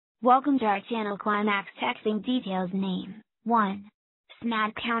Welcome to our channel. Climax texting details. Name 1.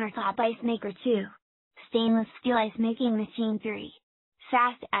 Smad Countertop Ice Maker. 2. Stainless Steel Ice Making Machine. 3.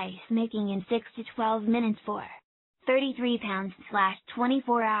 Fast Ice Making in 6 to 12 minutes. 4. 33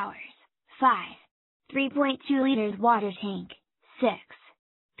 pounds/24 hours. 5. 3.2 liters water tank. 6.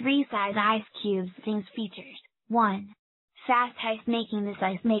 3 size ice cubes. Things. Features. 1. Fast ice making. This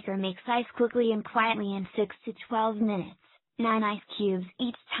ice maker makes ice quickly and quietly in 6 to 12 minutes. 9 ice cubes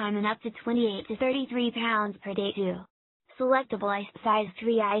each time and up to 28 to 33 pounds per day. 2. Selectable ice size.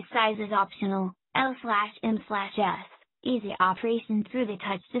 3 ice sizes optional, L/M/S. Easy operation through the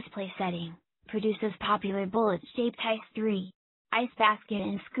touch display setting. Produces popular bullet-shaped ice. 3. Ice basket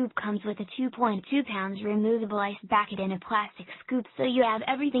and scoop. Comes with a 2.2 pounds removable ice bucket and a plastic scoop, so you have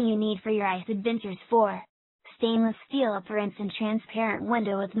everything you need for your ice adventures. 4. Stainless steel appearance and transparent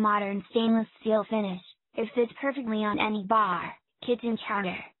window with modern stainless steel finish. It fits perfectly on any bar, kitchen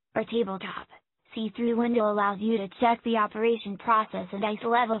counter, or tabletop. See-through window allows you to check the operation process and ice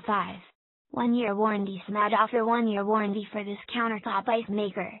level. 5. 1-year warranty. Smad offer 1-year warranty for this countertop ice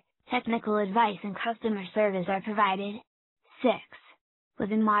maker. Technical advice and customer service are provided. 6.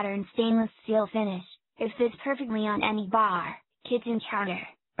 With a modern stainless steel finish, it fits perfectly on any bar, kitchen counter,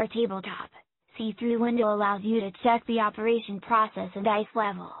 or tabletop. See-through window allows you to check the operation process and ice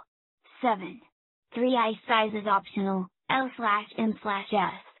level. 7. 3 ice sizes optional,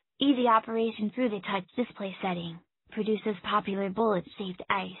 L/M/S. Easy operation through the touch display setting. Produces popular bullet-shaped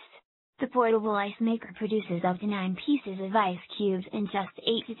ice. The portable ice maker produces up to 9 pieces of ice cubes in just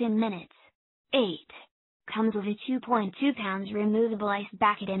 8 to 10 minutes. 8. Comes with a 2.2 pounds removable ice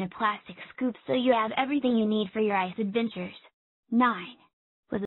bucket and a plastic scoop, so you have everything you need for your ice adventures. 9.